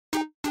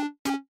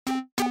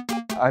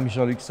I'm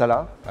Jean-Luc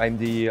Sala. I'm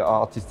the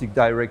artistic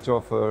director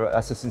of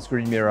Assassin's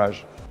Creed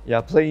Mirage.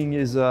 Yeah, playing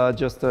is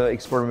just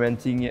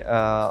experimenting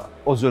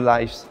other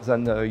lives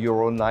than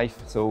your own life.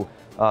 So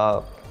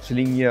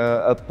filling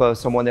up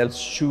someone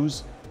else's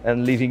shoes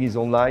and living his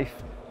own life.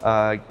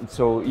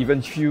 So even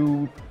if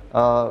you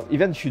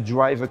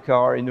drive a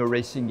car in a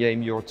racing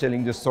game, you're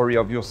telling the story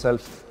of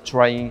yourself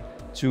trying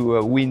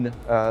to win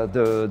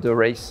the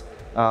race.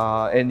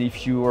 And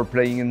if you are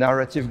playing a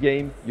narrative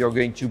game, you're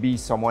going to be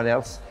someone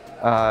else,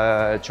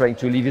 trying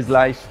to live his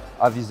life,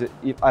 have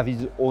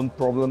his own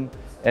problem,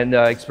 and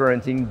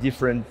experiencing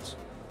different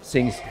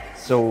things.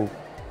 So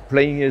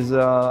playing is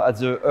at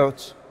the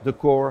heart, the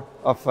core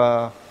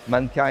of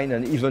mankind,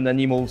 and even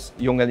animals,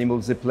 young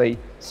animals, they play.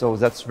 So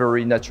that's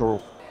very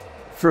natural.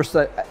 First,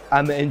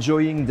 I'm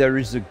enjoying there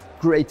is a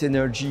great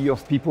energy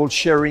of people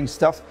sharing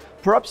stuff.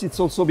 Perhaps it's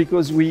also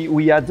because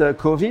we had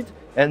COVID,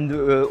 and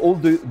all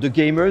the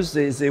gamers,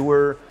 they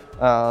were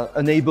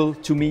unable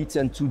to meet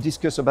and to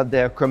discuss about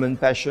their common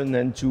passion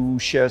and to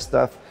share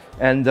stuff.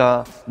 And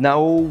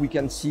now we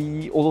can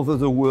see all over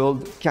the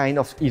world kind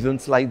of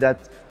events like that,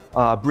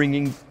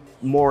 bringing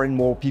more and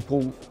more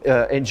people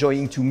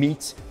enjoying to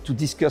meet, to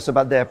discuss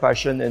about their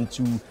passion and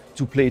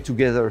to play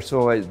together.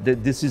 So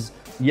this is,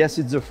 yes,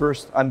 it's the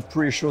first. I'm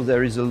pretty sure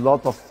there is a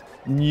lot of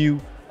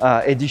new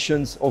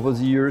editions over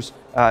the years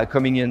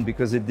coming in,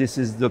 because this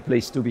is the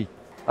place to be.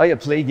 Oh yeah,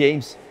 play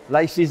games.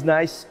 Life is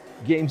nice.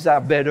 Games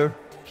are better.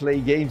 Play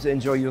games,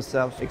 enjoy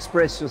yourself,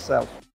 express yourself.